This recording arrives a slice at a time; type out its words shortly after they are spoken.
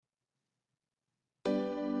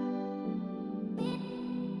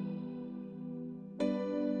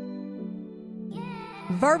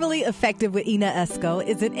Verbally Effective with Ina Esco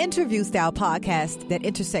is an interview-style podcast that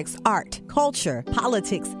intersects art, culture,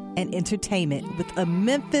 politics, and entertainment with a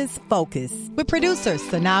Memphis focus. With producer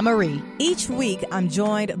Sana Marie. Each week, I'm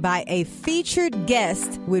joined by a featured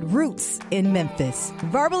guest with roots in Memphis.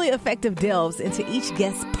 Verbally Effective delves into each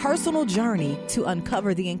guest's personal journey to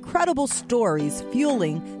uncover the incredible stories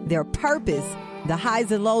fueling their purpose, the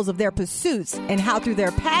highs and lows of their pursuits, and how through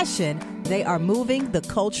their passion, they are moving the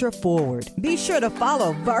culture forward. Be sure to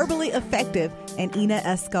follow Verbally Effective and Ina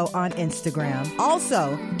Esco on Instagram.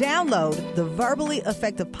 Also, download the Verbally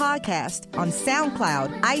Effective podcast on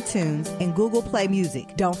SoundCloud, iTunes, and Google Play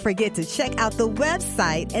Music. Don't forget to check out the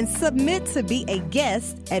website and submit to be a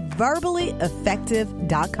guest at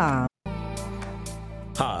verballyeffective.com.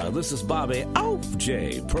 Hi, this is Bobby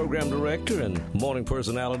J, Program Director and Morning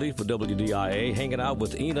Personality for WDIA, hanging out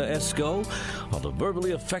with Ina Esco on the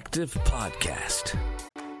Verbally Effective Podcast.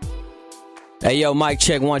 Hey, yo, mic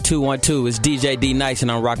check 1 2 1 2. It's DJ D Nice,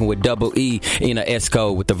 and I'm rocking with Double E, Ina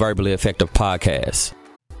Esco, with the Verbally Effective Podcast.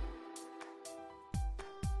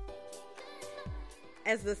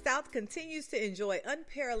 As the South continues to enjoy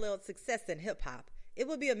unparalleled success in hip-hop, it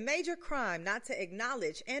would be a major crime not to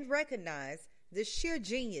acknowledge and recognize the sheer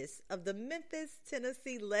genius of the Memphis,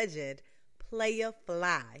 Tennessee legend, Playa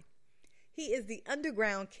Fly. He is the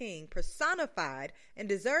underground king personified and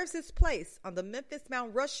deserves his place on the Memphis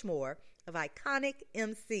Mount Rushmore of iconic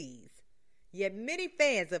MCs. Yet many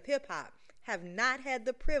fans of hip-hop have not had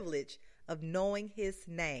the privilege of knowing his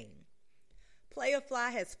name. Playa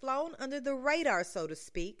Fly has flown under the radar, so to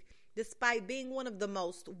speak, despite being one of the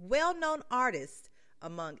most well-known artists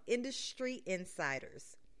among industry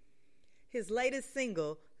insiders. His latest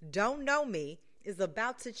single, Don't Know Me, is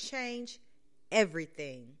about to change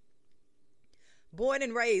everything. Born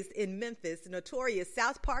and raised in Memphis' notorious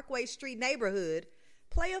South Parkway Street neighborhood,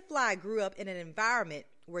 Playa Fly grew up in an environment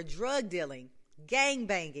where drug dealing,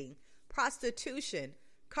 gangbanging, prostitution,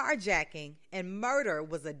 carjacking, and murder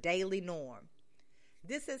was a daily norm.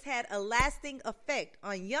 This has had a lasting effect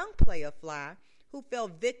on young Playa Fly, who fell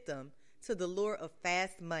victim to the lure of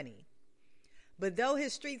fast money. But though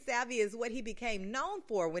his street savvy is what he became known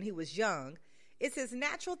for when he was young, it's his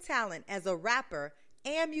natural talent as a rapper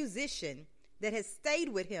and musician that has stayed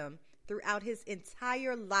with him throughout his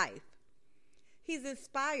entire life. He's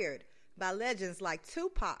inspired by legends like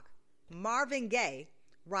Tupac, Marvin Gaye,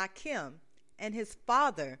 Rakim, and his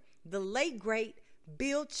father, the late great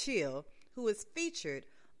Bill Chill, who is featured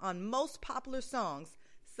on most popular songs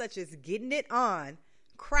such as Getting It On,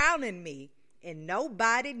 Crowning Me, and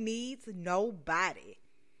Nobody Needs Nobody.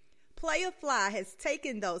 Playa Fly has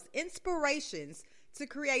taken those inspirations to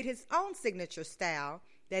create his own signature style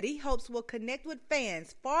that he hopes will connect with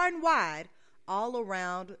fans far and wide all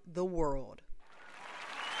around the world.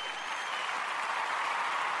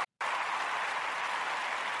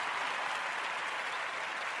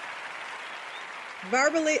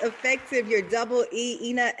 Verbally Effective, your Double E,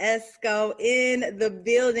 Ina Esco in the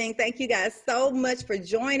building. Thank you guys so much for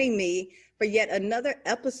joining me for yet another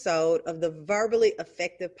episode of the Verbally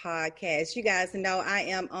Effective Podcast. You guys know I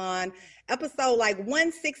am on episode like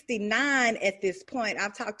 169 at this point.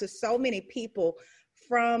 I've talked to so many people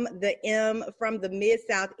from the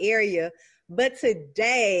Mid-South area. But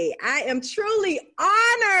today, I am truly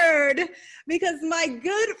honored because my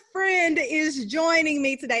good friend is joining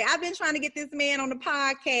me today. I've been trying to get this man on the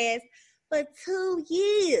podcast for 2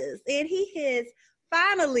 years, and he has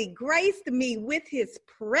finally graced me with his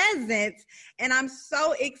presence. And I'm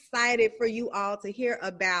so excited for you all to hear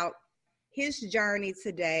about his journey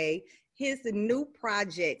today, his new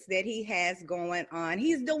projects that he has going on.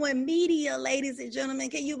 He's doing media, ladies and gentlemen.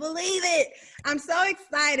 Can you believe it? I'm so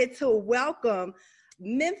excited to welcome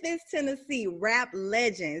Memphis, Tennessee rap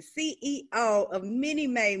legend, CEO of Minnie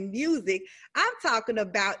Mae Music. I'm talking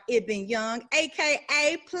about Ibn Young,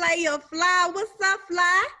 a.k.a. Playa Fly. What's up,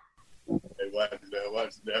 Fly? Hey, watch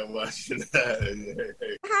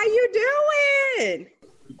that. How you doing?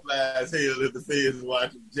 Fly as hell if the feds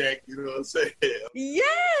watching Jack, you know what I'm saying?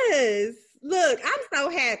 Yes. Look, I'm so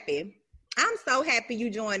happy. I'm so happy you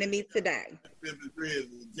joining me today. 53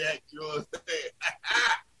 is Jack, you know what I'm saying?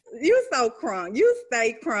 You so crunk. You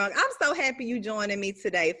stay crunk. I'm so happy you joining me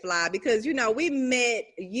today, Fly, because, you know, we met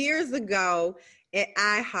years ago at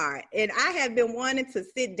iHeart, and I have been wanting to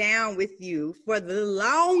sit down with you for the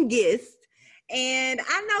longest. And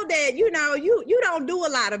I know that, you know, you don't do a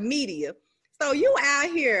lot of media. So you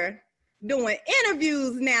out here doing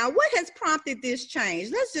interviews now. What has prompted this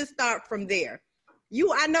change? Let's just start from there.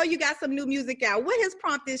 I know you got some new music out. What has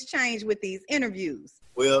prompted this change with these interviews?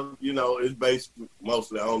 Well, you know, it's based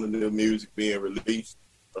mostly on the new music being released.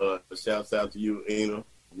 Shouts out to you, Ina.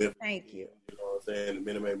 Memphis. Thank you. You know what I'm saying? The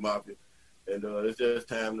Minute Maid Mafia. And it's just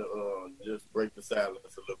time to just break the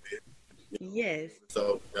silence a little bit. Yes.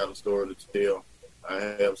 So, got a story to tell. I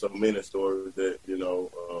have so many stories that,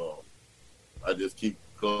 I just keep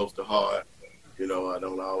close to heart. I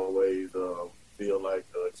don't always feel like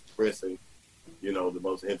expressing, the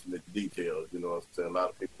most intimate details. You know what I'm saying? A lot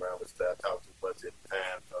of people around us I talk too much at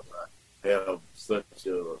times. I have such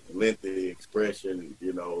a lengthy expression,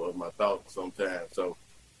 of my thoughts sometimes. So,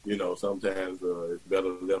 sometimes it's better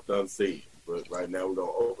left unsaid. But right now we're going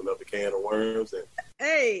to open up a can of worms. And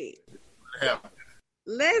hey,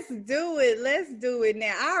 let's do it. Let's do it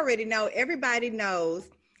now. I already know, everybody knows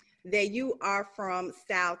that you are from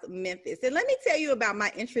South Memphis. And let me tell you about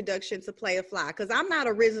my introduction to Playa Fly, because I'm not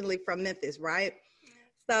originally from Memphis, right?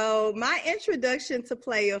 So my introduction to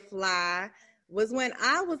Playa Fly was when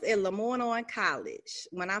I was at LeMoyne College.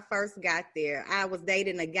 When I first got there, I was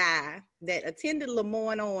dating a guy that attended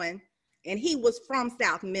LeMoyne, and he was from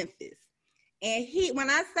South Memphis. And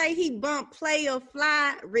when I say he bumped Playa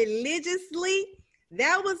Fly religiously,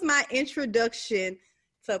 that was my introduction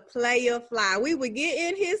to Playa Fly. We would get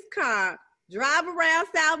in his car, drive around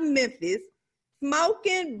South Memphis,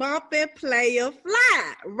 smoking, bumping Playa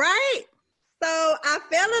Fly, right? So I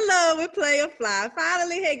fell in love with Playa Fly.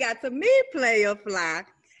 Finally had got to meet Playa Fly.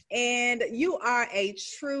 And you are a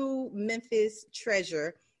true Memphis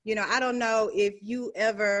treasure. I don't know if you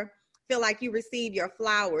ever feel like you receive your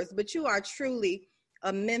flowers, but you are truly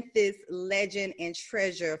a Memphis legend and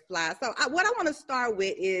treasure, Fly. So what I want to start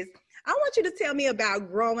with is, I want you to tell me about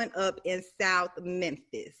growing up in South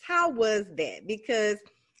Memphis. How was that? Because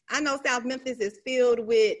I know South Memphis is filled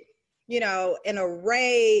with, an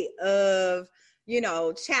array of,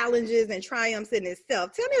 challenges and triumphs in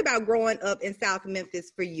itself. Tell me about growing up in South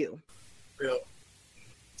Memphis for you. Well,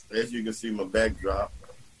 as you can see, my backdrop,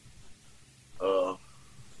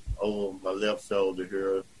 over my left shoulder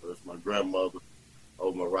here, that's my grandmother.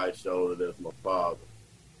 Over my right shoulder, that's my father.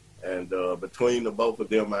 And between the both of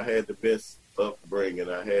them, I had the best upbringing.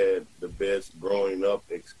 I had the best growing up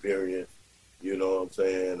experience. You know what I'm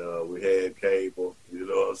saying? We had cable. You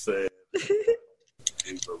know what I'm saying?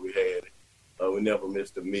 But we had it. We never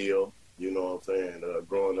missed a meal. You know what I'm saying?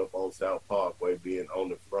 Growing up on South Parkway, being on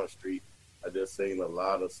the front street, I just seen a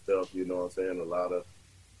lot of stuff. You know what I'm saying? A lot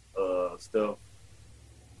of stuff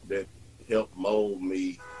that helped mold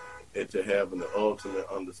me into having the ultimate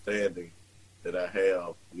understanding that I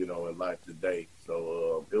have, in life today.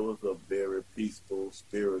 So it was a very peaceful,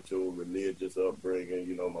 spiritual, religious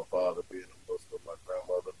upbringing. My father being a Muslim, my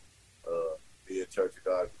grandmother being Church of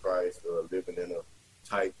God in Christ, living in a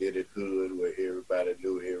tight-knitted hood where everybody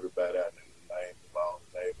knew everybody. I knew the names of all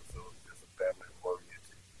the neighbors, so it was just a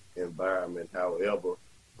family-oriented environment. However,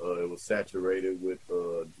 it was saturated with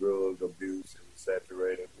drug abuse. It was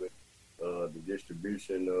saturated with the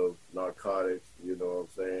distribution of narcotics, you know what I'm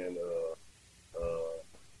saying,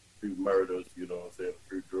 few murders, you know what I'm saying, a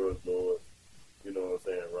few drug lords, you know what I'm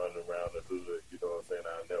saying, running around the hood, you know what I'm saying.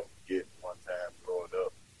 I'll never forget one time growing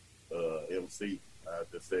up, MC, I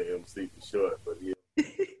just say MC for short, but yeah,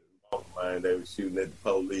 mine, they were shooting at the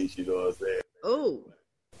police, you know what I'm saying. Oh.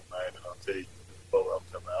 Man, I'll tell you, I'm talking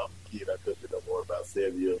about, I was a kid, I couldn't be no more about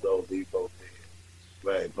 7 years old, these folks did.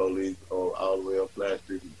 Man, police all the way up Flat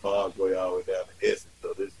Street from Parkway all the way down to Essex,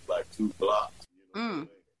 so this is like 2 blocks, you know.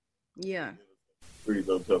 Yeah. Streets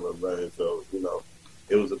I'm talking about, man. So,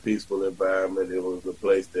 it was a peaceful environment. It was a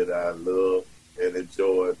place that I loved and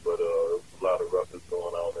enjoyed, but there was a lot of ruckus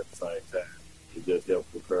going on at the same time. It just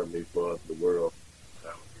helped prepare me for the world.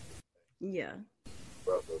 Yeah.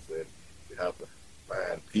 Ruckus, and you have to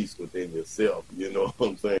find peace within yourself, you know what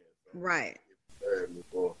I'm saying? Right. It prepared me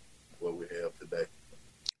for what we have today.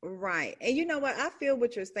 Right. And you know what? I feel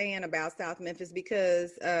what you're saying about South Memphis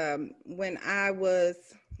because when I was,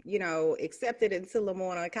 accepted into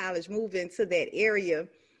LeMoyne College, moved into that area,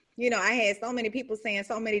 I had so many people saying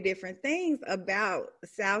so many different things about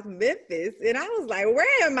South Memphis. And I was like,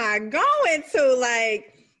 where am I going to?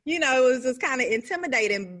 Like, it was just kind of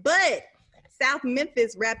intimidating. But South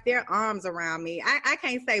Memphis wrapped their arms around me. I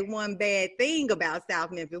can't say one bad thing about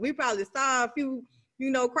South Memphis. We probably saw a few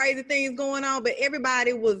crazy things going on, but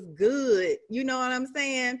everybody was good. You know what I'm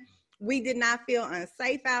saying? We did not feel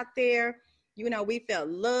unsafe out there. We felt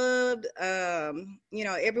loved.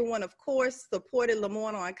 Everyone, of course, supported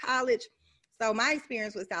LeMoyne College. So my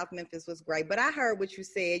experience with South Memphis was great. But I heard what you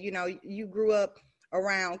said. You grew up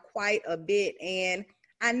around quite a bit. And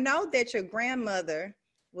I know that your grandmother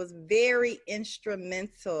was very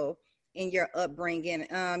instrumental in your upbringing.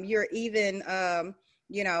 You're even,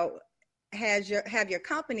 have your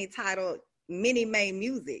company titled Minnie Mae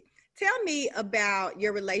Music. Tell me about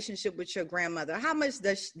your relationship with your grandmother. How much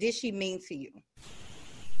did she mean to you?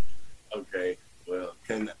 Okay, well,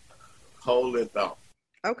 hold it thought.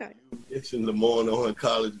 Okay. You mentioned Lamorne in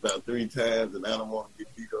college about 3 times, and I don't want to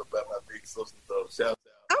get beat up by my big sister, so shout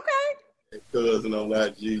out. Okay. Cousin on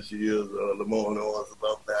IG, she is Lamorne Owens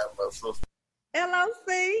alumni, my sister. LOC.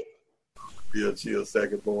 Yeah, she a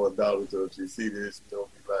second born daughter, so if she see this, she gonna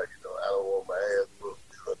be like, I don't want my ass whooped.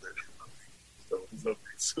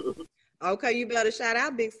 So, okay, you better shout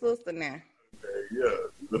out big sister now. Okay, yeah, you know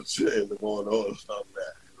what I'm saying? Lamorne Owens something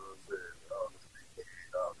that, you know what I'm saying?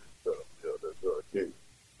 All this stuff, yeah, that's King,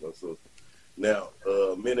 my sister. Now,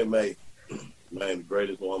 Minnie Mae, man, the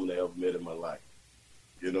greatest woman I ever met in my life.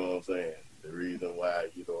 You know what I'm saying? The reason why,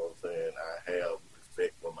 you know what I'm saying, I have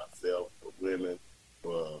respect for myself, for women,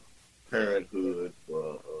 for parenthood,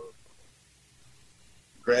 for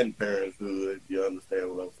grandparenthood, you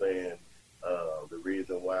understand what I'm saying? The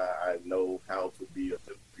reason why I know how to be a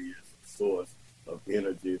source of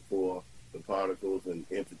energy for the particles and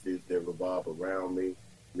entities that revolve around me.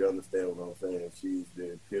 You understand what I'm saying? She's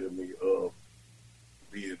the epitome of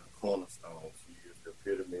being a cornerstone. She is the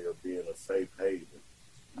epitome of being a safe haven.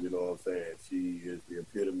 You know what I'm saying? She is the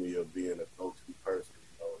epitome of being a go-to person.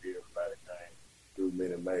 Everybody came through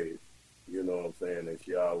Minnie Mae. You know what I'm saying? And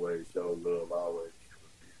she always showed love, always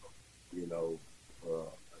showed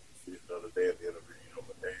love. The other day at the interview, my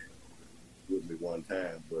dad with me one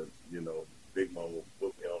time, but, Big Mama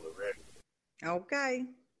put me on the record. Okay.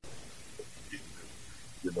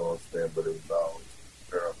 You know what I'm saying? But it was always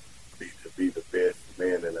her to be the best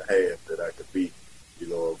man and a half that I could be, you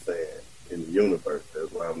know what I'm saying, in the universe.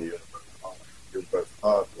 That's why I'm the universe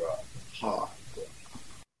heartthrob.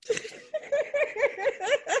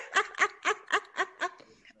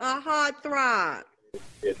 A heartthrob.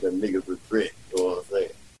 It's the niggas regret, you know what I'm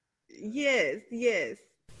saying? Yes.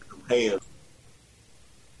 Hands.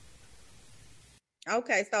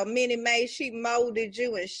 Okay, so Minnie Mae, she molded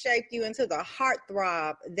you and shaped you into the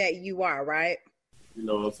heartthrob that you are, right? You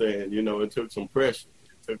know what I'm saying? It took some pressure.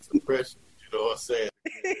 You know what I'm saying?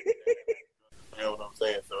 You know what I'm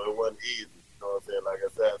saying? So it wasn't easy. You know what I'm saying? Like I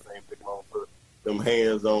said, I seen Big Mama put them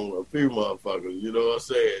hands on a few motherfuckers. You know what I'm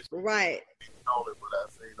saying? Right. But I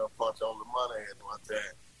seen her punch on the money at one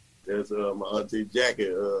time. There's my auntie Jackie,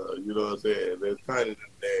 you know what I'm saying? There's Tiny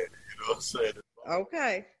than Daddy, you know what I'm saying?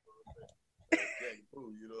 Okay. Jackie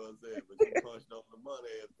Pooh, you know what I'm saying? But she punched on the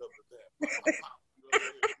money a couple of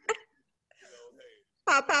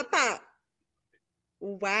times. Pop.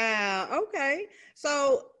 Wow. Okay.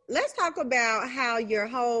 So let's talk about how your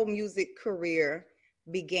whole music career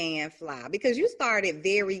began, Fly, because you started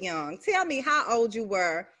very young. Tell me how old you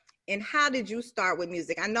were and how did you start with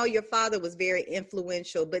music? I know your father was very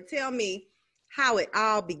influential, but tell me how it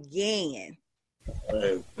all began.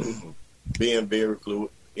 Being very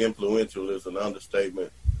influential is an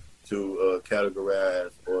understatement to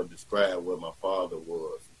categorize or describe what my father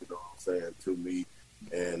was, you know what I'm saying, to me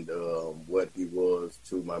and what he was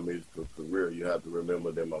to my musical career. You have to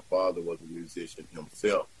remember that my father was a musician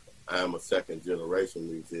himself. I am a second-generation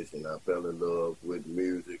musician. I fell in love with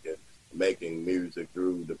music and making music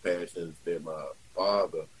through the passions that my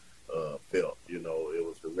father felt. It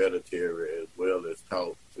was hereditary as well as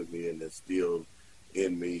taught to me and instilled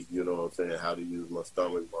in me, you know what I'm saying, how to use my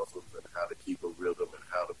stomach muscles and how to keep a rhythm and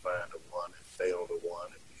how to find the one and stay on the one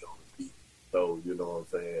and be on the beat. So, you know what I'm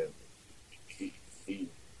saying, he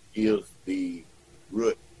is the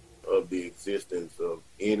root of the existence of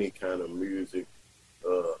any kind of music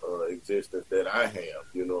existence that I have,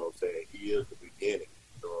 you know what I'm saying. He is the beginning,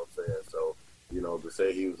 you know what I'm saying. So, to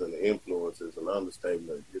say he was an influence is an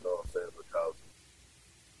understatement, you know what I'm saying, because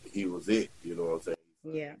he was it, you know what I'm saying.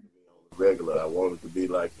 Yeah. Regular. I wanted to be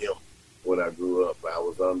like him when I grew up. I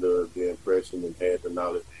was under the impression and had the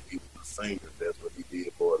knowledge that he was a singer. That's what he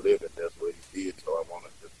did for a living. That's what he did. So I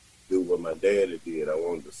wanted to do what my daddy did. I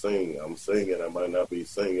wanted to sing. I'm singing. I might not be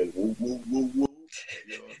singing woo, woo, woo, woo.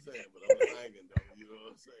 You know what I'm saying? But I'm singing, though. You know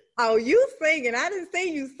what I'm saying? Oh, you singing. I didn't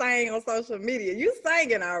see you sing on social media. You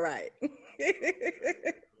singing all right.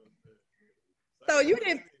 So you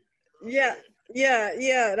didn't, yeah.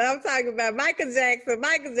 I'm talking about Michael Jackson.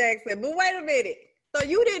 But wait a minute. So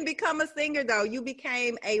you didn't become a singer, though. You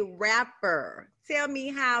became a rapper. Tell me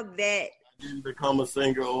how that. I didn't become a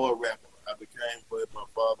singer or a rapper. I became what my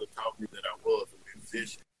father taught me that I was, a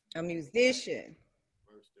musician. A musician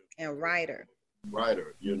and writer.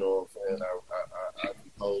 You know what I'm saying? I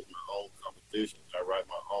compose my own compositions. I write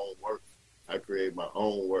my own works. I create my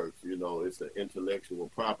own works. It's an intellectual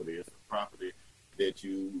property. It's a property that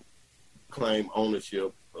you claim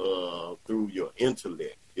ownership through your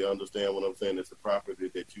intellect. You understand what I'm saying? It's a property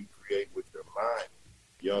that you create with your mind.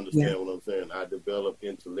 You understand what I'm saying? I develop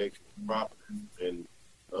intellectual properties, and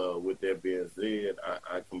with that being said,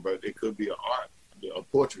 I convert. It could be an art, a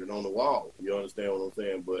portrait on the wall. You understand what I'm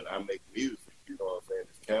saying? But I make music. You know what I'm saying?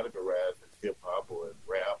 It's categorized as hip hop or as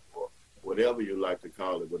rap or whatever you like to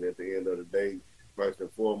call it. But at the end of the day, first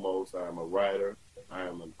and foremost, I am a writer. I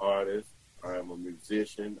am an artist. I am a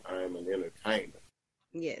musician. I am an entertainer.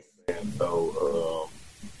 Yes. And so,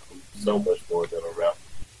 so much more than a rapper.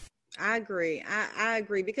 I agree. I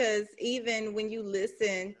agree, because even when you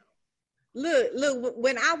listen, look,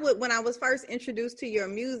 when I was first introduced to your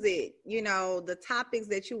music, you know, the topics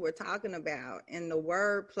that you were talking about and the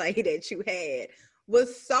wordplay that you had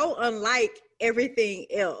was so unlike everything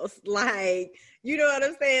else. Like, you know what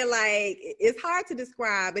I'm saying? Like, it's hard to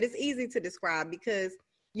describe, but it's easy to describe because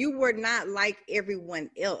you were not like everyone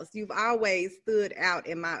else. You've always stood out,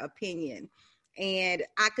 in my opinion. And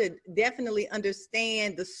I could definitely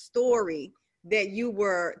understand the story that you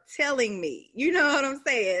were telling me. You know what I'm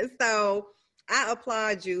saying? So I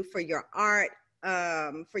applaud you for your art,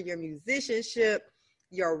 for your musicianship,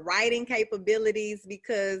 your writing capabilities,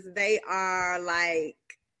 because they are like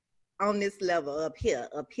on this level up here.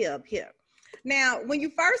 Now, when you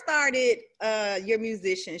first started your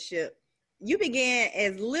musicianship, you began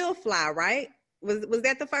as Lil Fly, right? Was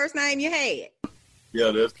that the first name you had?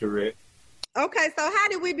 Yeah, that's correct. Okay, so how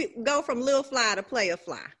did we go from Lil Fly to Playa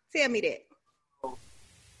Fly? Tell me that.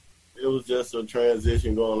 It was just a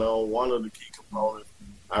transition going on. One of the key components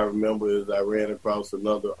I remember is I ran across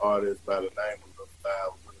another artist by the name of Lil Fly. I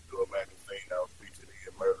was going to do a magazine. I was featured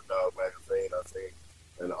in Murder Dog magazine. I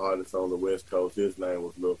seen an artist on the West Coast. His name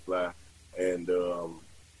was Lil Fly. And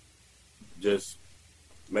just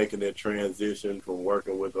making that transition from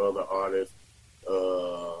working with other artists,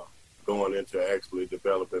 going into actually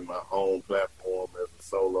developing my own platform as a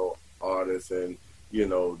solo artist, and, you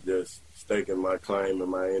know, just staking my claim and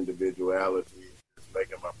my individuality, just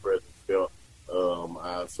making my presence felt.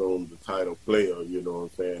 I assumed the title Player, you know what I'm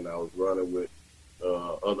saying? I was running with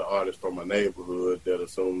other artists from my neighborhood that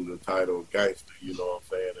assumed the title Gangster, you know what I'm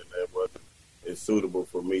saying? And that wasn't as suitable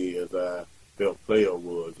for me as I felt Player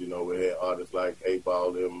was. You know, we had artists like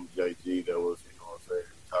A-Ball, MJG that was, you know what I'm saying,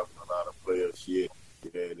 talking a lot of player shit. You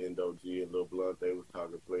had Indo G and Lil Blunt, they was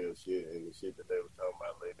talking player shit, and the shit that they were talking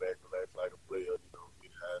about, lay back, relax like a player, you know,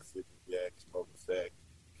 get high, sipping jack, smoking sack,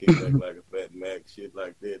 kick back like a fat Mac, shit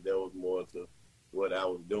like that. That was more to what I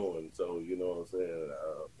was doing. So, you know what I'm saying,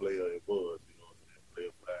 player it was, you know what I'm saying,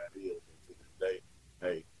 Player Fly it is. And to this day,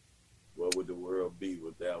 hey, what would the world be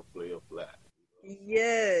without Player Fly?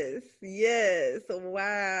 Yes.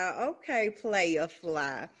 Wow. Okay, Playa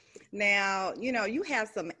Fly. Now, you know, you have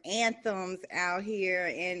some anthems out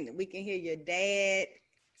here, and we can hear your dad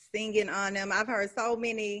singing on them. I've heard so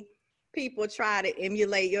many people try to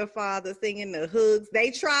emulate your father singing the hooks. They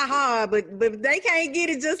try hard, but they can't get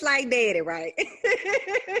it just like Daddy, right?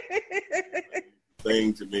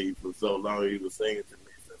 Sing to me for so long. He was singing to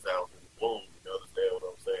me since I was in the womb. You understand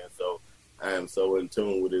what I'm saying? So I am so in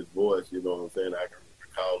tune with his voice. You know what I'm saying? I can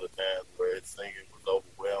recall the times where his singing was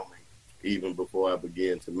overwhelming, even before I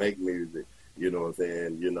began to make music. You know what I'm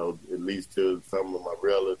saying? You know, at least to some of my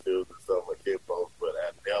relatives and some of my kid folks, but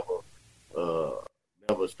I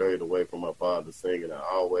never strayed away from my father singing. I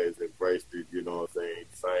always embraced it. You know what I'm saying?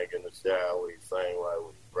 He sang in the shower. He sang while he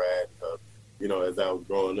was riding. You know, as I was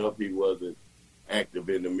growing up, he wasn't active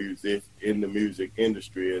in the music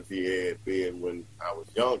industry as he had been when I was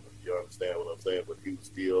younger. You understand what I'm saying? But he was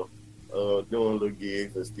still doing little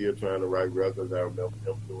gigs and still trying to write records. I remember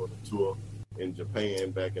him doing a tour in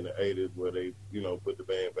Japan back in the 80s where they, you know, put the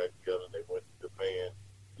band back together and they went to Japan,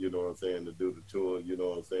 you know what I'm saying, to do the tour, you know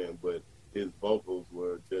what I'm saying. But his vocals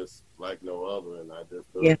were just like no other, and I just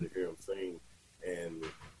loved to hear him sing. And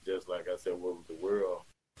just like I said, what would the world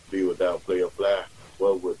be without Playa Fly?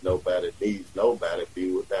 What would nobody needs nobody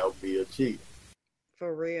be without B.A.G.?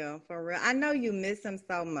 For real. I know you miss him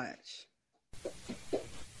so much.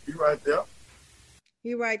 He right there.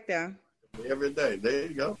 He right there. Every day. There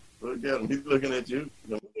you go. Look at him. He's looking at you.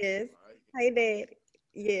 Yes. Hey, Dad.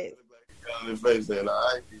 Yes. On his face saying,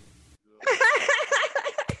 all right.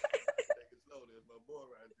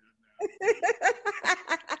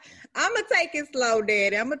 I'm going to take it slow,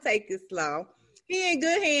 Daddy. I'm going to take it slow. He in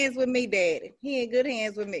good hands with me, Daddy. He in good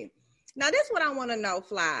hands with me. Now, this is what I want to know,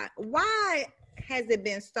 Fly. Why has it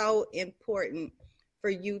been so important for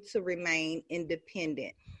you to remain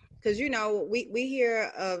independent? Because, you know, we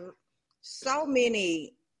hear of so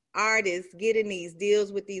many artists getting these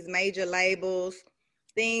deals with these major labels,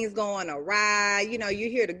 things going awry. You know, you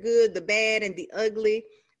hear the good, the bad, and the ugly.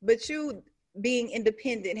 But you being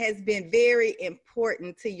independent has been very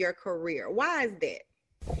important to your career. Why is that?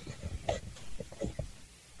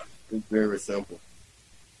 It's very simple.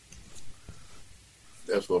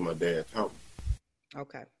 That's what my dad taught me.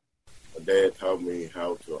 Okay. My dad taught me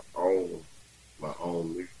how to own my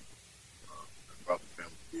own music. Brought the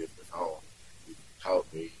family business home. He taught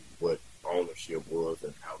me what ownership was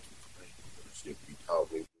and how to claim ownership. He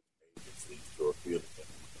taught me which agencies to affiliate,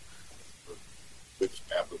 which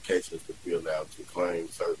applications to fill out to claim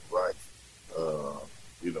certain rights,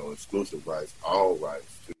 exclusive rights, all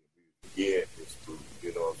rights to the music. Yeah, it's true.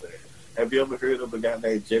 You know what I'm saying? Have you ever heard of a guy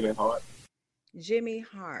named Jimmy Hart? Jimmy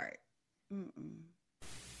Hart. Mm-mm.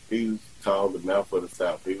 He was called the Mouth of the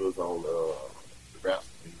South. He was on the rap.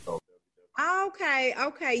 He was on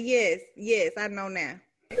Okay. Yes, I know now.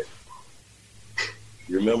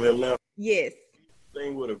 You remember him now? Yes.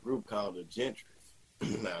 Thing with a group called the Gentrys.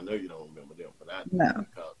 Now, I know you don't remember them, but I do. No.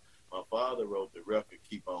 Because my father wrote the record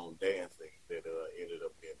 "Keep On Dancing" that ended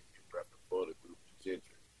up being a hit record for the group the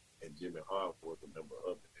Gentrys, and Jimmy Hart was a member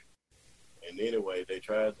of it. And anyway, they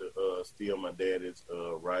tried to steal my daddy's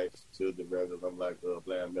rights to the records. I'm like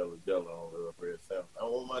Blind Mellow Jello on Red Sound. I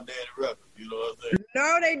want my daddy records, you know what I'm saying?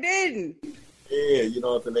 No, they didn't. Yeah, you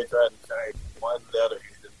know what I'm saying? They tried to change one letter in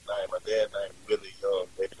his name. My dad's name is Willie Young.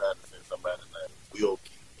 They tried to send somebody's name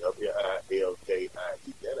Wilkie, Wilkie.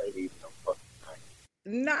 That ain't even no fucking name.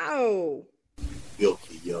 No.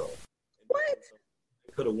 Wilkie Young. What?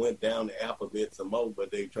 They could have went down the alphabet some more, but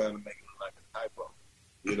they trying to make it look like a typo.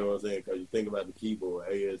 You know what I'm saying? Because you think about the keyboard,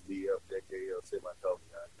 ASDF, JKL, semicolon.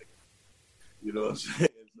 You know what I'm saying?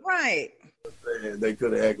 So, Right. they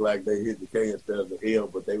could have acted like they hit the K instead of the L,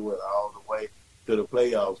 but they went all the way to the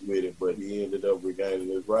playoffs with it. But he ended up regaining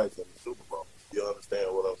his rights in the Super Bowl. You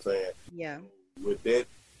understand what I'm saying? Yeah. With that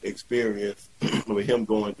experience, with him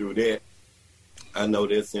going through that, I know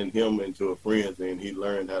that sent him into a frenzy, and he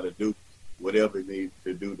learned how to do whatever he needs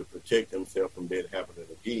to do to protect himself from that happening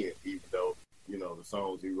again, even though, the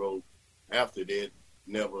songs he wrote after that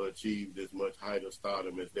never achieved as much height of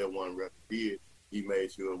stardom as that one record did. He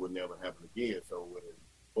made sure it would never happen again. So when his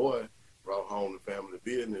boy brought home the family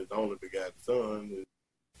business, his only begotten son, his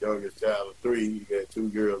youngest child of 3, he had 2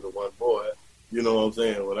 girls and 1 boy. You know what I'm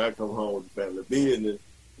saying? When I come home with the family business,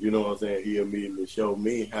 you know what I'm saying, he immediately showed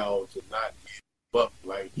me how to not get fucked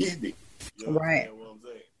like he did. You Right. understand what I'm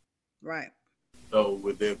saying? Right. So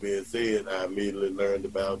with that being said, I immediately learned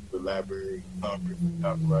about the Library of Congress and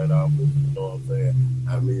Copyright Office. You know what I'm saying?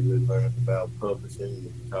 I immediately learned about publishing.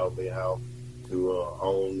 He taught me how to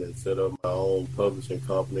own and set up my own publishing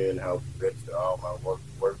company and how to register all my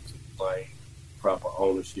works and claim proper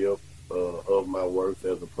ownership of my works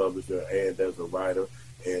as a publisher and as a writer.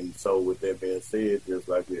 And so with that being said, just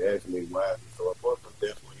like you asked me, why is it so important?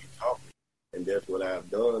 That's what he taught me. And that's what I've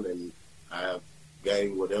done. And I've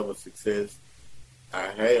gained whatever success I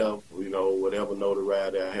have, whatever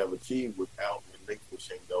notoriety I have achieved without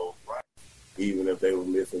relinquishing those rights. Even if they were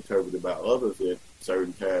misinterpreted by others at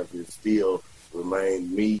certain times, it still remained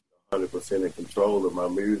me 100% in control of my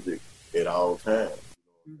music at all times.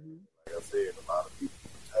 Like I said, a lot of people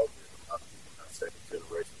were taken, a lot of people are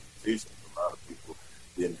second-generation musicians, a lot of people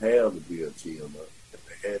didn't have to be a chill. If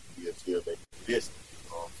they had to be a chill, they could listen, you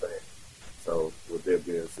know what I'm saying? So with that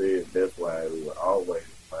being said, that's why we were always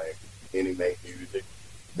playing Benny May Music,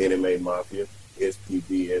 Benny May Mafia,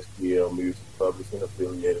 SPB, SPL Music Publishing,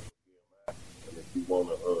 affiliated with BMI. And if you want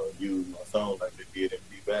to use my song like they did in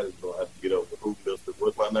P-Valley, you're going to have to get over Who Mister.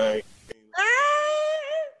 What's my name?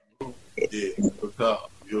 Yeah, call.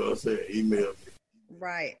 You know what I'm saying? Email me.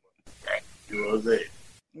 Right. You know what I'm saying?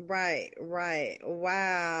 Right.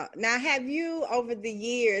 Wow. Now, have you, over the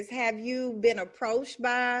years, been approached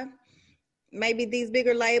by maybe these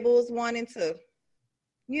bigger labels wanting to,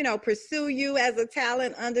 pursue you as a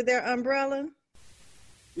talent under their umbrella?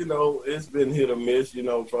 It's been hit or miss,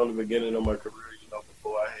 from the beginning of my career,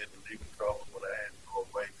 before I had to leave control, when I had to go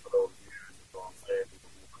away for those years, you know what I'm saying?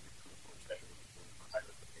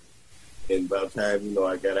 And by the time,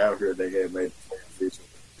 I got out here, they had made the transition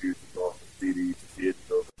from music going from CDs to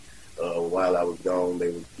digital. While I was gone, they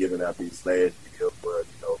was giving out these slash deals where,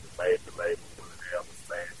 the major label would have a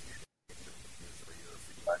slash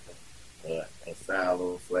deal.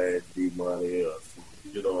 Asylum / D-Money or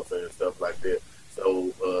you know what I'm saying, stuff like that.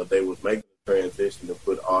 So they was making the transition to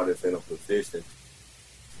put artists in a position to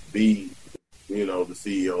be, the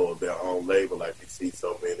CEO of their own label, like you see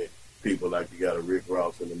so many people like you got a Rick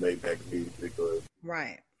Ross and the Maybach Music, or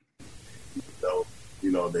right.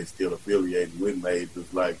 They still affiliated with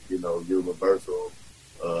majors like Universal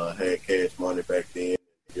had Cash Money back then.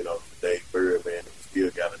 Today Birdman still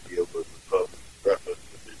got to deal with Republic Records,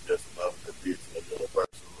 which is just another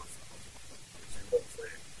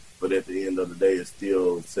day, it's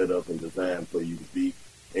still set up and designed for you to be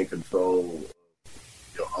in control of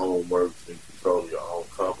your own works and control of your own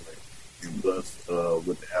company. And plus,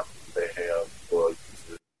 with the apps they have for you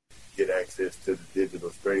to get access to the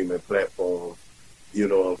digital streaming platforms, you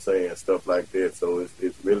know what I'm saying, stuff like that. So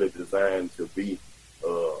it's really designed to be a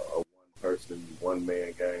one-person,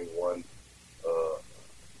 one-man gang,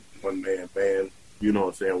 one-man band, you know what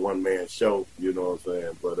I'm saying, one-man show, you know what I'm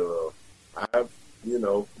saying. But I've, you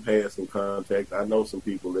know, had some contact. I know some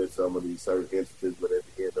people in some of these certain instances, but at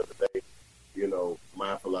the end of the day, you know,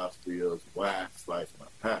 my philosophy is why slice my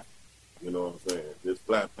pie, you know what I'm saying, just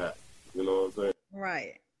flat pie, you know what I'm saying.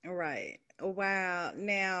 Right. Wow.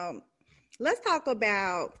 Now, let's talk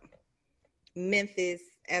about Memphis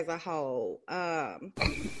as a whole.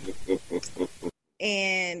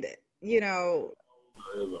 And, you know,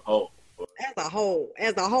 as a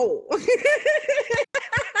whole.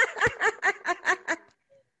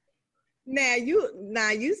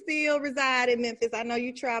 Now you still reside in Memphis. I know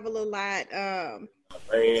you travel a lot. Man,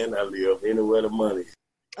 I live anywhere the money.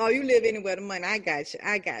 Oh, you live anywhere the money. I got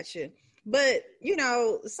you. But, you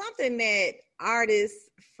know, something that artists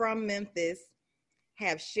from Memphis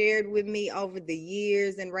have shared with me over the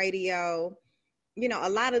years in radio, you know, a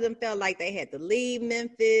lot of them felt like they had to leave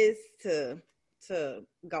Memphis to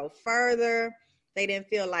go further. They didn't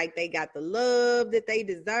feel like they got the love that they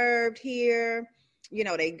deserved here. You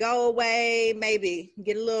know, they go away, maybe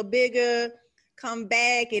get a little bigger, come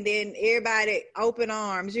back, and then everybody open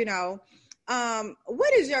arms, you know.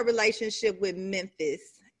 What is your relationship with Memphis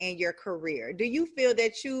and your career? Do you feel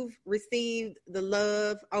that you've received the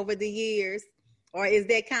love over the years, or is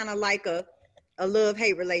that kind of like a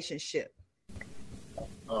love-hate relationship?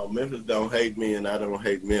 Memphis don't hate me, and I don't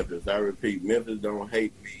hate Memphis. I repeat, Memphis don't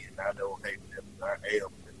hate me, and I don't hate Memphis. I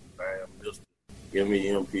am Memphis. I am Mr.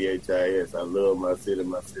 MEMPHIS. I love my city.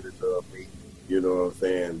 My city loves me. You know what I'm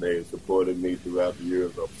saying? They've supported me throughout the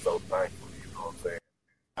years. I'm so thankful. You know what I'm saying?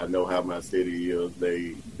 I know how my city is.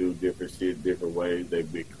 They do different shit different ways. They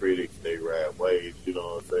big critics. They ride waves. You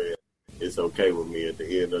know what I'm saying? It's okay with me. At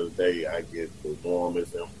the end of the day, I get the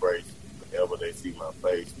warmest embrace whenever they see my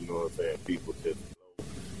face. You know what I'm saying? People just,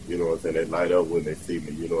 you know what I'm saying, they light up when they see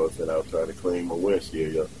me. You know what I'm saying? I was trying to clean my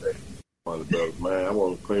windshield yesterday. One of the brothers, man, I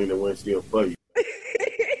want to clean the windshield for you.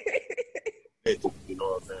 You know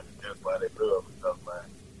what I'm saying? That's why they love me, because man,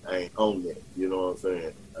 I ain't on that. You know what I'm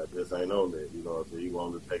saying? I just ain't on that. You know what I'm saying? You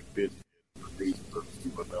want to take pictures. She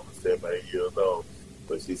was number 7, 8 years old.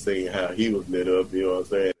 But she seen how he was lit up, you know what I'm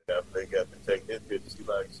saying? After they got to take this picture, she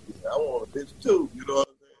I want a picture too, you know what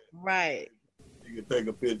I'm saying? Right. You can take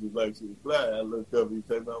a picture like she was fly. I looked up and you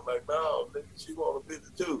take me, I'm like, no, she want a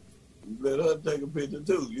picture too. You let her take a picture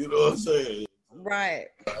too, you know what I'm saying? Right.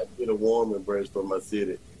 I get a warm embrace from my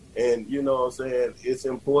city. And you know what I'm saying? It's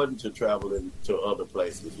important to travel into other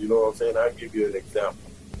places. You know what I'm saying? I'll give you an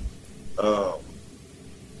example.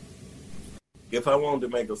 If I wanted to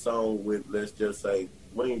make a song with, let's just say,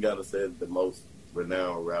 we ain't got to say the most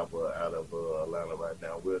renowned rapper out of Atlanta right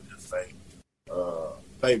now. We'll just say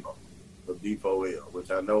Fabo of D4L,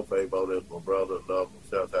 which I know Fabo is my brother, love him,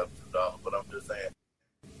 shouts out to $2. But I'm just saying,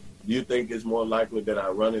 do you think it's more likely that I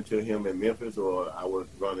run into him in Memphis or I would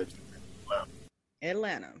run into him in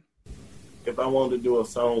Atlanta? If I wanted to do a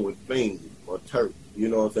song with Fiend or Turk, you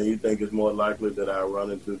know what I'm saying, you think it's more likely that I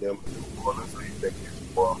run into them in New Orleans, or you think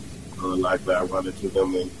it's more likely I run into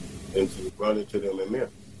them in Memphis?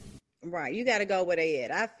 Right, you got to go where they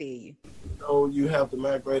at. I feel you. So you have to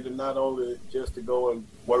migrate, and not only just to go and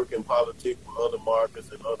work in politics with other markets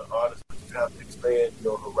and other artists, but you have to expand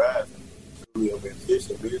your horizon. Truly a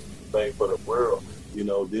musician business thing for the world. You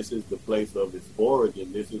know, this is the place of its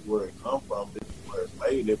origin. This is where it comes from. This is where it's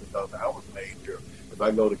made. It because I was made here. If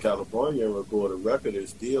I go to California and record a record, it's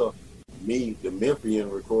still me, the Memphian,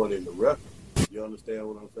 recording the record. You understand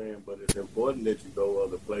what I'm saying? But it's important that you go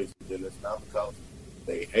other places, and it's not because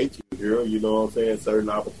they hate you here. You know what I'm saying? Certain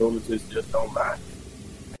opportunities just don't lie.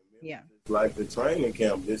 Yeah. It's like the training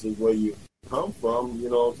camp. This is where you come from. You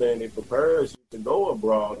know what I'm saying? It prepares you to go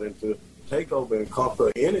abroad and to take over and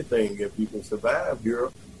conquer anything. If you can survive here,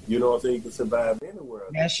 you know what I'm saying, you can survive anywhere.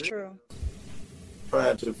 That's true.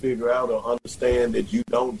 Trying to figure out or understand that you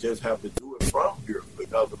don't just have to do it from here,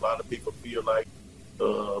 because a lot of people feel like,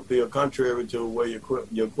 feel contrary to where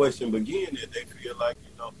your question began, that they feel like,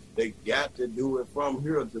 you know, they got to do it from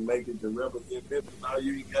here to make it to represent Memphis. Now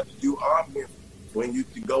you are Memphis. When you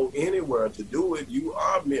go anywhere to do it, you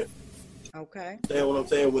are Memphis. Okay. Understand what I'm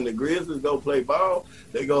saying? When the Grizzlies go play ball,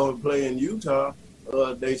 they go and play in Utah.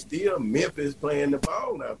 They still Memphis playing the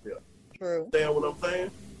ball out there. True. Understand what I'm saying?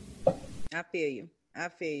 I feel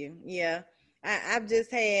you. Yeah. I've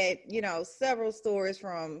just had, several stories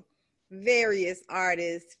from various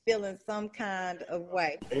artists feeling some kind of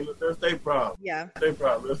way. And that's their problem. Yeah. Their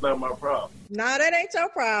problem. That's not my problem. No, that ain't your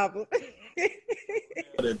problem.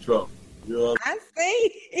 I'm in trouble. You know what I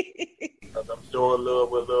see. I'm showing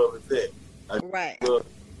love where love is at. Right. Love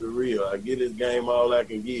for real. I get this game all I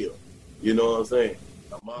can give. You know what I'm saying?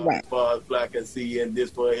 I'm all as far as black and see, and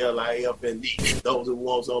this for LIF and D. Those who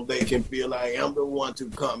want some, they can feel I am the one to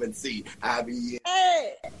come and see. I be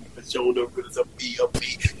the shoulder with a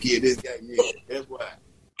BFP. Get this guy. Yeah, that's why.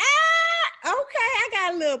 Okay, I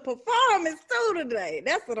got a little performance too today.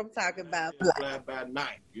 That's what I'm talking about. Fly by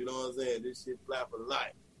night. You know what I'm saying? This shit fly for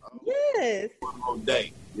life. Yes. One more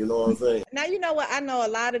day. You know what I'm saying? Now, you know what? I know a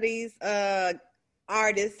lot of these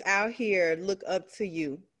artists out here look up to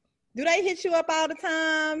you. Do they hit you up all the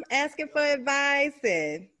time asking for advice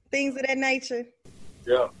and things of that nature?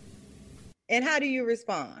 Yeah. And how do you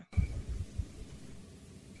respond?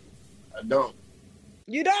 I don't.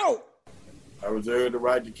 You don't? I reserve the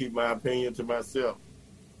right to keep my opinion to myself.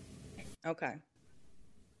 Okay.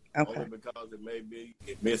 Only because it may be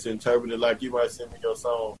misinterpreted, like you might send me your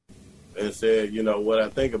song and say, what I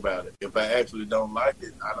think about it. If I actually don't like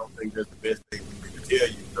it, I don't think that's the best thing for me to tell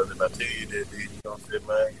you. Because if I tell you that, then you're going to say,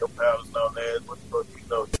 man, your powder's not ass, what the fuck you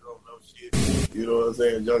know? You don't know shit. You know what I'm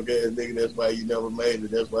saying? Junk ass nigga, that's why you never made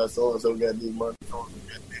it. That's why so-and-so got this money, so-and-so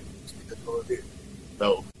got this.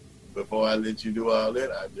 So, before I let you do all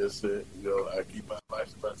that, I just said, I keep my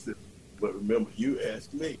advice to myself. But remember, you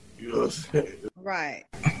asked me. You know what I'm saying? Right.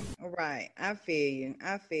 I feel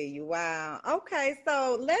you. Wow. Okay,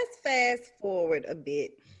 so let's fast forward a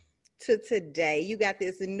bit to today. You got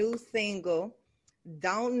this new single,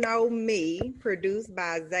 Don't Know Me, produced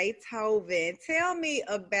by Zaytoven. Tell me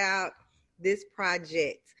about this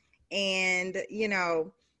project. And,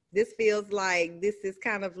 this feels like this is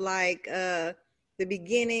kind of like the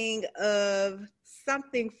beginning of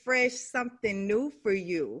something fresh, something new for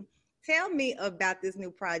you. Tell me about this new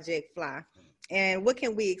project, Fly, and what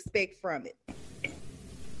can we expect from it?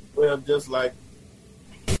 Well, just like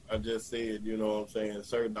I just said, you know what I'm saying,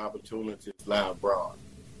 certain opportunities lie abroad.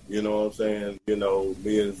 You know what I'm saying?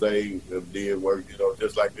 Me and Zay did work,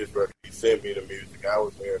 just like this record. He sent me the music. I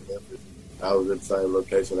was here in Memphis. I was at the same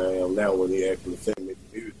location I am now when he actually sent me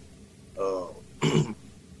the music.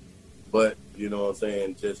 But, you know what I'm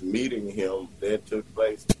saying, just meeting him, that took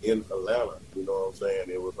place in Atlanta. You know what I'm saying?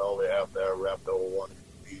 It was only after I rapped on one of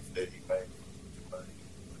the beats that he made.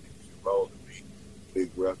 He rolled the beat.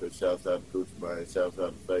 Big record. Shouts out to Coochie Man. Shouts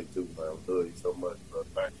out to Faye too, man. I love you so much, bro.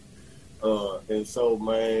 Thank you. And so,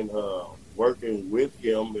 man, working with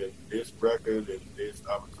him in this record and this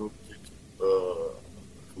opportunity to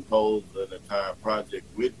compose an entire project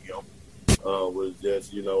with him was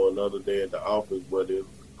just, another day at the office, but it was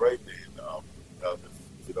a great day at the office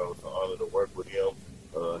because it's an honor to work with him.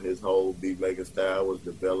 His whole beat making style was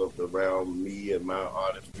developed around me and my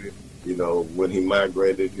artistry. When he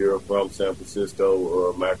migrated here from San Francisco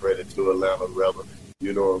or migrated to Atlanta, rather,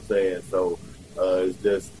 you know what I'm saying? So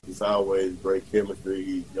it's always great chemistry.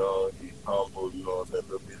 He's young, he's humble, you know what I'm saying?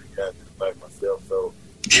 Little bitty guy just like myself. So,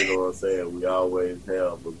 you know what I'm saying? We always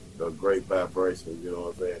have a great vibration, you know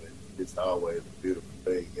what I'm saying? It's always a beautiful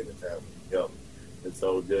thing anytime we're together. And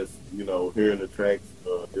so just, hearing the tracks,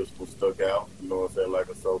 this one stuck out, you know what I'm saying, like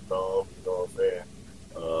a soul song, you know what I'm saying?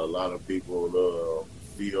 A lot of people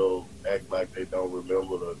still act like they don't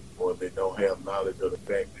remember or they don't have knowledge of the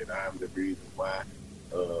fact that I'm the reason why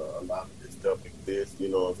a lot of this stuff exists, you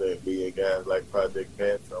know what I'm saying, being guys like Project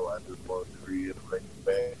Pat. So I just wanted to reiterate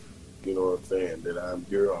the fact, you know what I'm saying, that I'm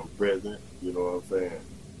here, I'm present, you know what I'm saying,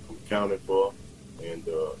 I'm accounted for, and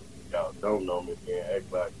y'all don't know me, can't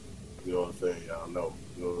act like, you know what I'm saying, y'all know me,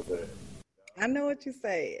 you know what I'm saying. I know what you're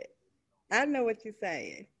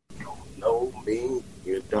saying. You don't know me,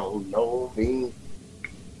 you don't know me.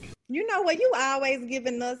 You know what? You always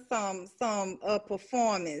giving us some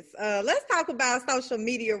performance. Let's talk about social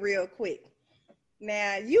media real quick.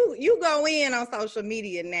 Now, you go in on social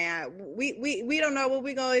media now. We don't know what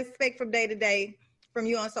we're gonna expect from day to day from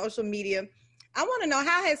you on social media. I want to know,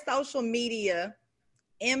 how has social media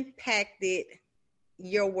impacted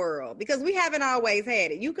your world? Because we haven't always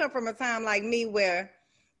had it. You come from a time like me where,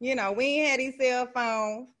 we ain't had these cell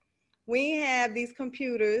phones, we ain't have these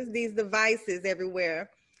computers, these devices everywhere.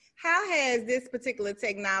 How has this particular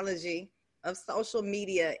technology of social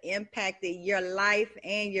media impacted your life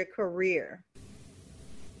and your career?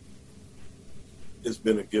 It's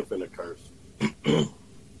been a gift and a curse.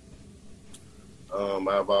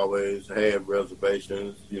 I've always had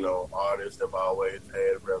reservations, artists have always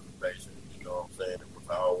had reservations, you know what I'm saying? It was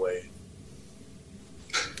always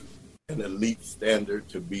an elite standard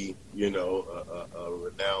to be, a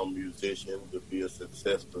renowned musician, to be a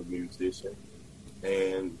successful musician.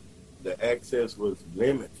 And the access was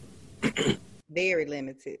limited. Very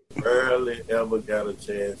limited. Rarely ever got a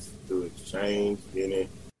chance to exchange any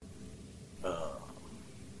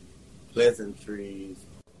pleasantries,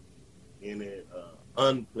 any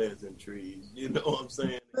unpleasantries. You know what I'm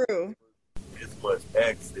saying? True. It's much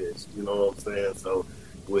access. You know what I'm saying? So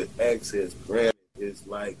with access granted, it's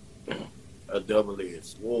like a double-edged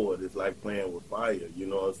sword. It's like playing with fire. You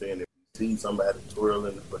know what I'm saying? If you see somebody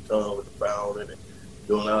twirling the baton with the fountain and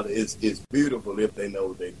doing all that, it's beautiful if they know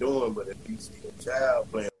what they're doing. But if you see a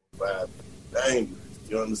child playing with fire, it's dangerous.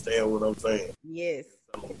 You understand what I'm saying? Yes.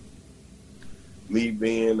 So, me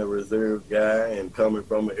being a reserve guy and coming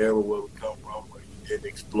from an era where we come from, where you didn't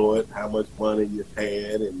exploit how much money you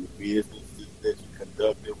had and the businesses that you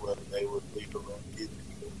conducted, whether they were legal or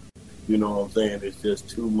illegal. You know what I'm saying? It's just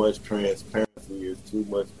too much transparency. It's too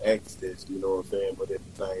much access. You know what I'm saying? But at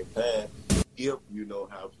the same time, if you know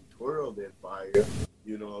how to twirl that fire,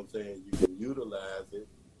 you know what I'm saying, you can utilize it,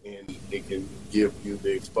 and it can give you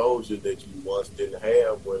the exposure that you once didn't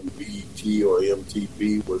have when BET or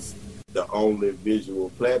MTV was the only visual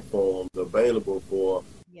platforms available for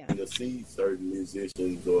to see certain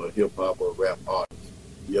musicians or hip-hop or rap artists.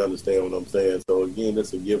 You understand what I'm saying? So again,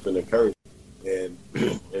 it's a gift and a curse. And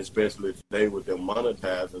especially today with them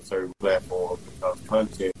monetizing certain platforms, because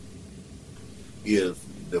content is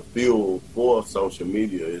the fuel for social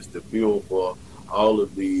media, it's the fuel for all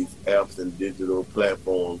of these apps and digital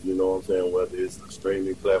platforms, you know what I'm saying, whether it's a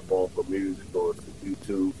streaming platform for music, or it's a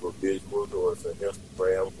YouTube for visuals, or it's an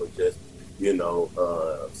Instagram for just,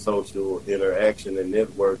 social interaction and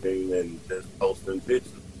networking and just posting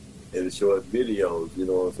pictures and short videos, you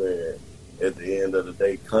know what I'm saying. At the end of the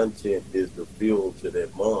day, content is the fuel to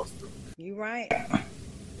that monster. You right.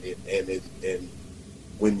 And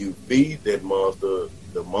when you feed that monster,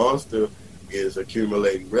 the monster is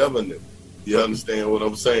accumulating revenue. You understand what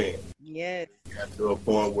I'm saying? Yes. Got to a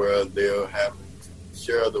point where they're having to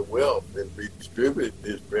share the wealth and redistribute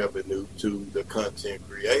this revenue to the content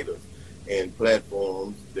creators, and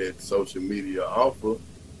platforms that social media offer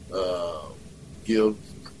give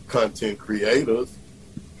content creators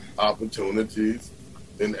opportunities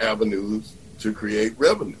and avenues to create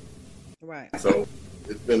revenue. Right. So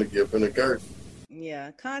it's been a gift and a curse.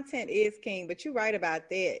 Yeah, content is king, but you're right about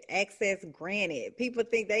that. Access granted. People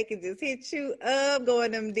think they can just hit you up, go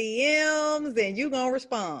in them DMs, and you gonna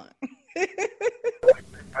respond.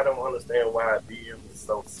 I don't understand why DM is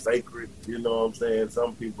so sacred. You know what I'm saying?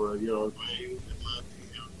 Some people, it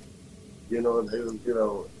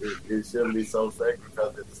shouldn't be so sacred,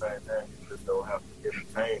 because at the same time, you just don't have to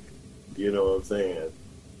entertain it. You know what I'm saying?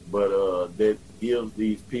 But that gives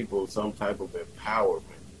these people some type of empowerment,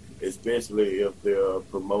 especially if they're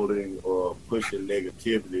promoting or pushing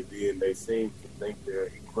negativity. Then they seem to think they're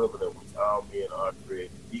equivalent, which all men are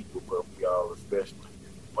created equal, but we all are special in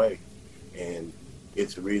different ways. And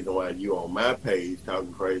it's the reason why you on my page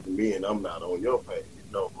talking crazy to me and I'm not on your page.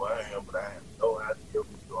 You know who I am, but I have no idea who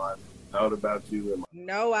you are. I thought about you and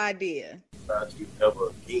no idea about you ever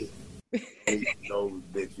again. I know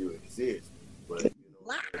that you exist, but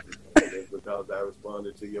it's because I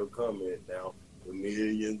responded to your comment. Now the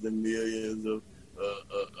millions and millions of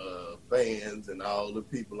fans and all the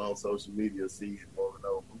people on social media see it, want to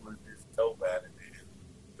know who is this nobody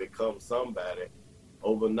that become somebody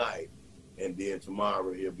overnight, and then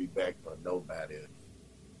tomorrow he'll be back for nobody.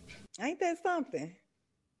 Ain't that something?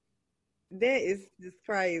 That is just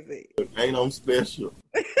crazy. Ain't I'm special.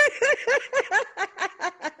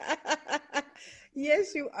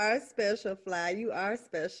 Yes, you are special, Fly. You are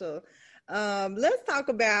special. Let's talk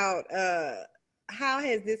about how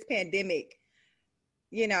has this pandemic,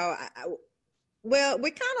 we're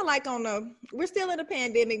kind of like we're still in a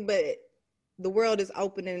pandemic, but the world is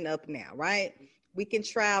opening up now, right? We can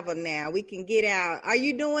travel now. We can get out. Are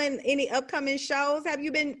you doing any upcoming shows? Have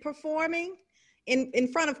you been performing in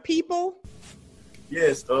front of people?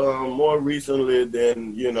 Yes, more recently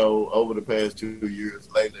than, over the past 2 years.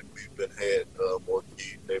 Lately, we've been had more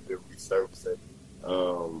gigs. They've been resurfacing.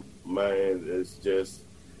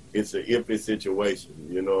 It's an iffy situation,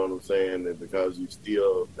 you know what I'm saying? And because you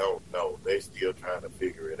still don't know. They still trying to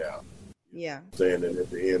figure it out. Yeah. Saying that at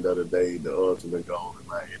the end of the day, the ultimate goal in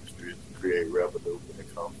my industry is to create revenue when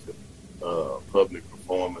it comes to public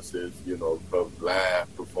performances,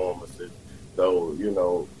 live performances. So,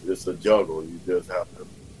 it's a juggle. You just have to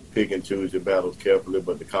pick and choose your battles carefully,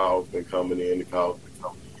 but the calls been coming in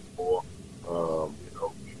more.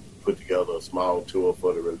 We put together a small tour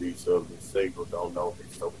for the release of the single, Don't Know Me.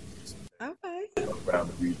 So okay. around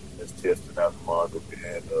the region that's testing out the market. We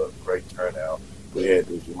had a great turnout. We had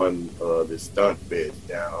this stunt fest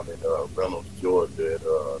down in Reynolds, Georgia, at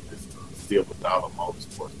this Silver Dollar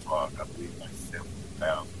Motorsports Park. I believe like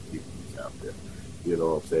 70,000 people was out there. You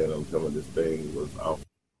know what I'm saying? I'm telling this thing was off.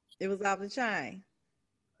 It was off the chain.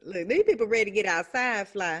 Look, these people ready to get outside,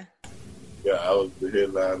 Fly. Yeah, I was the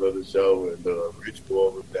headline of the show, and Rich Boy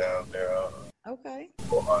was down there. Okay.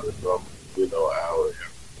 400 from, hour.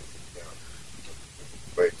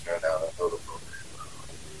 Great turnout. I know the program.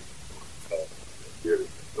 Really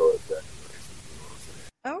enjoyed that.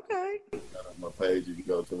 Okay. On my page, you can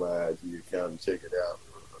go to my IG account and check it out.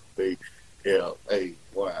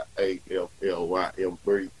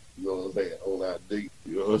 BLAYALLYM3. You know what I'm saying? On ID.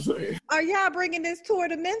 You know what I'm saying? Are y'all bringing this tour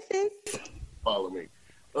to Memphis? Follow me.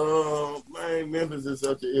 Man, Memphis is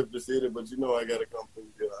such an empty city, but I gotta come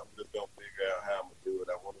through here. I'm just gonna figure out how I'm gonna do it.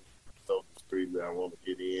 I want to social streetly. I want to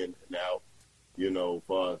get in and out. As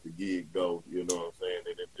far as the gig go, you know what I'm saying?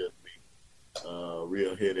 And it just be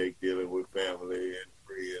real headache dealing with family and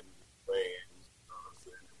friends, fans. You know what I'm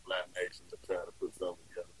saying? And Black Nation are trying to put something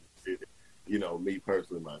together in the city. Me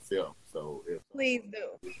personally, myself. So if Please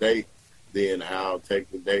do. the date, then I'll take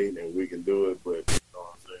the date and we can do it. But you know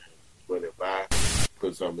what I'm saying? But if I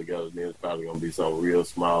put something together, then it's probably gonna be something real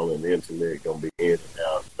small and intimate, gonna be in and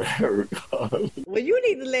out regardless. Well, you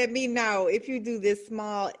need to let me know if you do this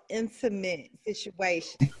small, intimate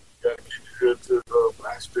situation. You gotta keep it good to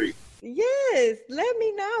Black Street. Yes, let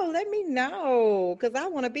me know, because I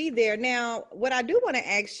want to be there. Now, what I do want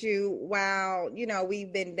to ask you, while,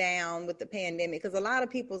 we've been down with the pandemic, because a lot of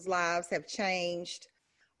people's lives have changed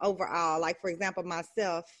overall. Like, for example,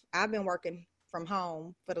 myself, I've been working from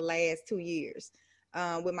home for the last 2 years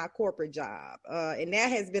with my corporate job, and that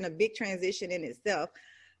has been a big transition in itself.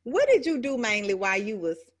 What did you do mainly while you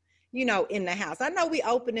was, in the house? I know we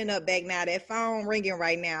opening up back now, that phone ringing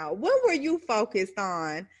right now. What were you focused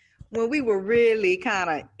on when we were really kind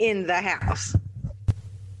of in the house?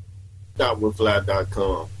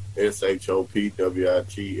 Shopwithfly.com.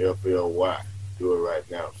 SHOPWITFLY. Do it right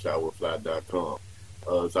now. Shopwithfly.com.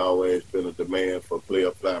 It's always been a demand for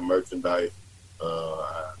Player Fly merchandise.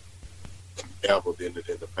 I dabbled in it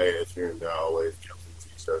in the past here and there. I always kept some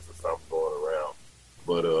t-shirts or something going around.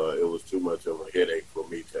 But it was too much of a headache for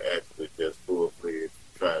me to actually just full-fledged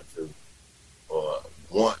try to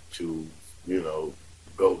want to,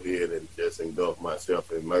 go ahead and just engulf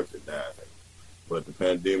myself in merchandising. But the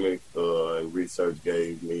pandemic and research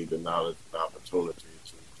gave me the knowledge and opportunity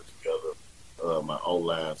to put together my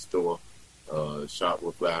online store. Shop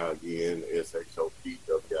with Fly again,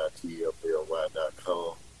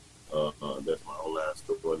 SHOPWITFLY.com. That's my online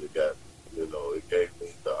store. It got, it gave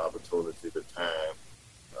me the opportunity, the time,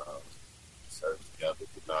 search together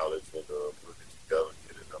the knowledge and put it together,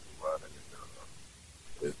 get it up and running.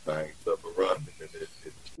 This thing's up and running.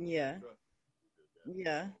 Yeah.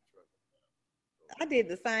 I did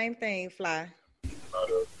the same thing, Fly. We got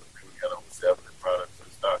over 70 products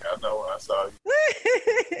in stock. I know, I saw you.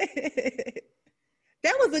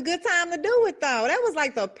 That was a good time to do it, though. That was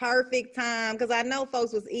like the perfect time, because I know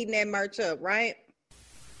folks was eating that merch up, right?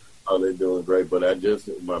 Oh, they're doing great. But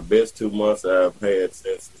my best 2 months I've had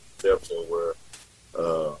since inception were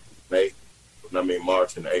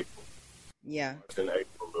March and April. Yeah. March and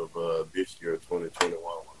April of this year, 2021,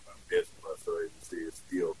 one of my best months. So you see it's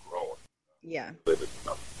still growing. Yeah.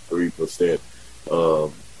 3%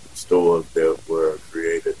 stores that were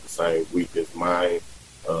created the same week as mine.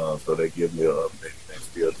 So they give me an update. They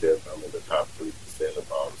still tell me I'm in the top 3%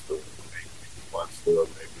 of all the stores. Maybe one store,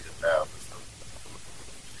 maybe 1,000.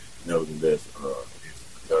 Nevertheless, it's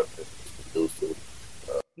productive, it's productive.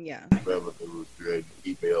 Yeah. Revenue is creating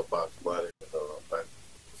email box money.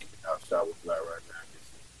 I'll shop with Fly right now.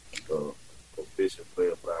 It's official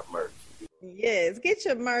Player Fly merch. Yes, get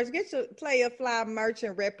your merch, get your Player Fly merch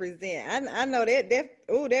and represent. I know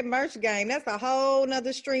that merch game, that's a whole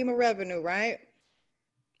nother stream of revenue, right?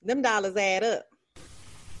 Them dollars add up.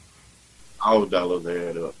 All dollars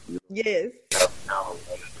add up. Yes.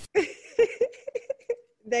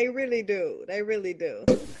 They really do. They really do.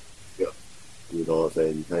 Yeah. You know what I'm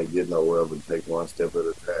saying? You can't get nowhere but take one step at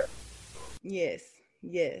a time. Yes.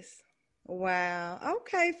 Wow.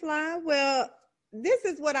 Okay, Fly. Well, this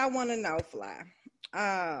is what I want to know, Fly.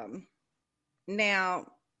 Now,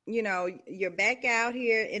 you're back out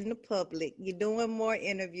here in the public. You're doing more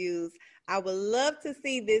interviews. I would love to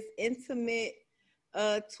see this intimate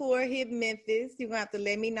tour hit Memphis. You're going to have to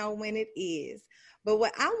let me know when it is. But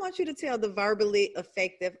what I want you to tell the Verbally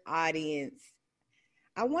Effective audience,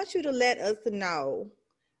 I want you to let us know,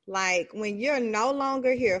 like when you're no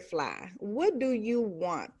longer here, Fly, what do you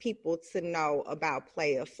want people to know about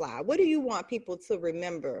Playa Fly? What do you want people to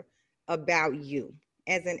remember about you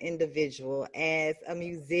as an individual, as a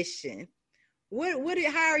musician?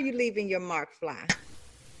 How are you leaving your mark, Fly?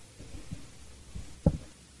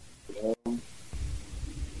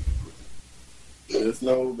 Just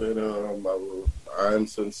know that I'm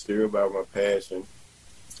sincere about my passion.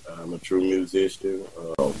 I'm a true musician.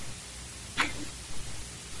 I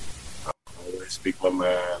always speak my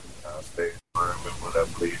mind. I stay firm in what I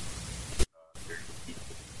believe.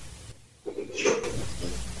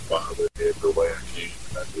 Father did the way I can.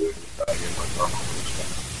 I do it. I get my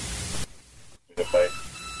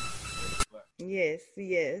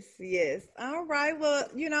Yes. All right. Well,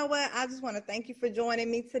 you know what? I just want to thank you for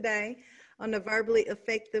joining me today on the Verbally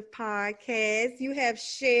Effective Podcast. You have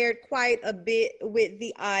shared quite a bit with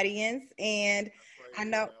the audience, and I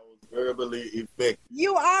know verbally effective.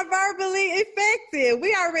 You are verbally effective.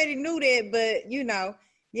 We already knew that, but you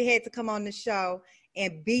had to come on the show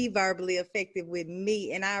and be verbally effective with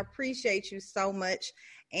me, and I appreciate you so much.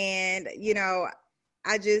 And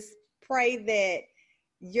I just pray that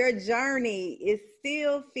your journey is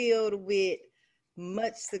still filled with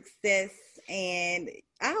much success, and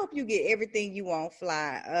I hope you get everything you want,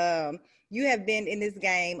 Fly. You have been in this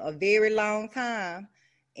game a very long time,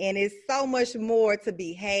 and it's so much more to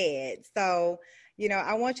be had. So,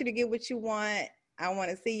 I want you to get what you want. I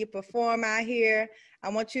want to see you perform out here. I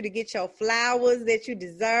want you to get your flowers that you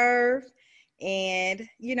deserve. And,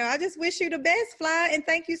 I just wish you the best, Fly, and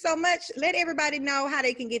thank you so much. Let everybody know how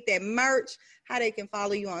they can get their merch, how they can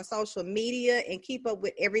follow you on social media, and keep up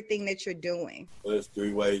with everything that you're doing. Well, there's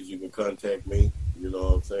 3 ways you can contact me,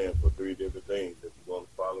 for 3 different things. If you want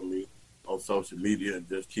to follow me on social media and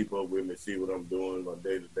just keep up with me, see what I'm doing on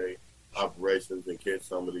day-to-day operations and catch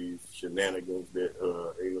some of these shenanigans that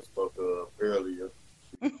Ina spoke of earlier.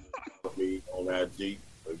 Follow me on IG.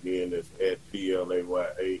 Again, it's at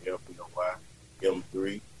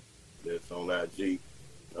PLAYAFLYM3. That's on IG.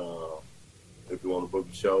 If you want to book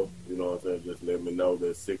a show, just let me know.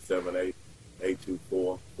 That's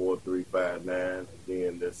 678-824-4359.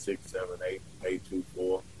 Again, that's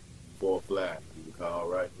 678-824-4FLY. You can call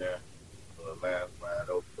right now. Line's wide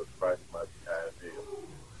open, but the price might be high as hell.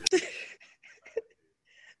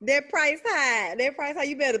 That price high.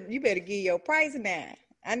 You better give your price now.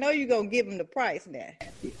 I know you're going to give them the price now.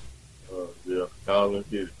 Yeah, call and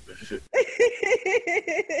get it.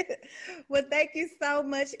 Well, thank you so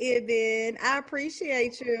much, Ibn. I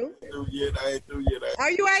appreciate you. I ain't through yet. Oh,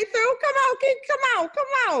 you ain't through? Come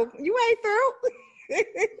on. You ain't through.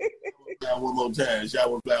 One more time.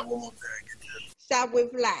 Shop with Fly one more time. Shop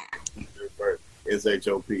with Fly.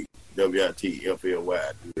 SHOPWITFLY. Do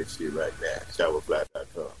this shit right now.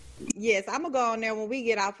 Shopwithfly.com. Yes, I'm going to go on there when we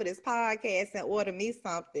get off of this podcast and order me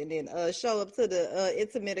something and show up to the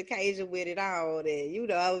intimate occasion with it all.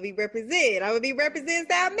 And, I will be representing.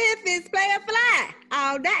 South Memphis, Playa Fly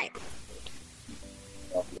all day.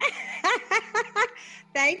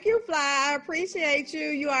 Thank you, Fly. I appreciate you.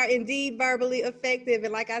 You are indeed verbally effective.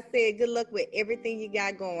 And like I said, good luck with everything you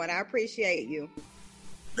got going. I appreciate you.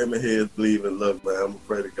 Let me hear believe in luck, man. I'm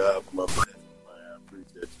afraid of God for my blessings, man. I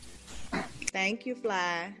appreciate you. Thank you,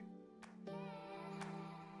 Fly.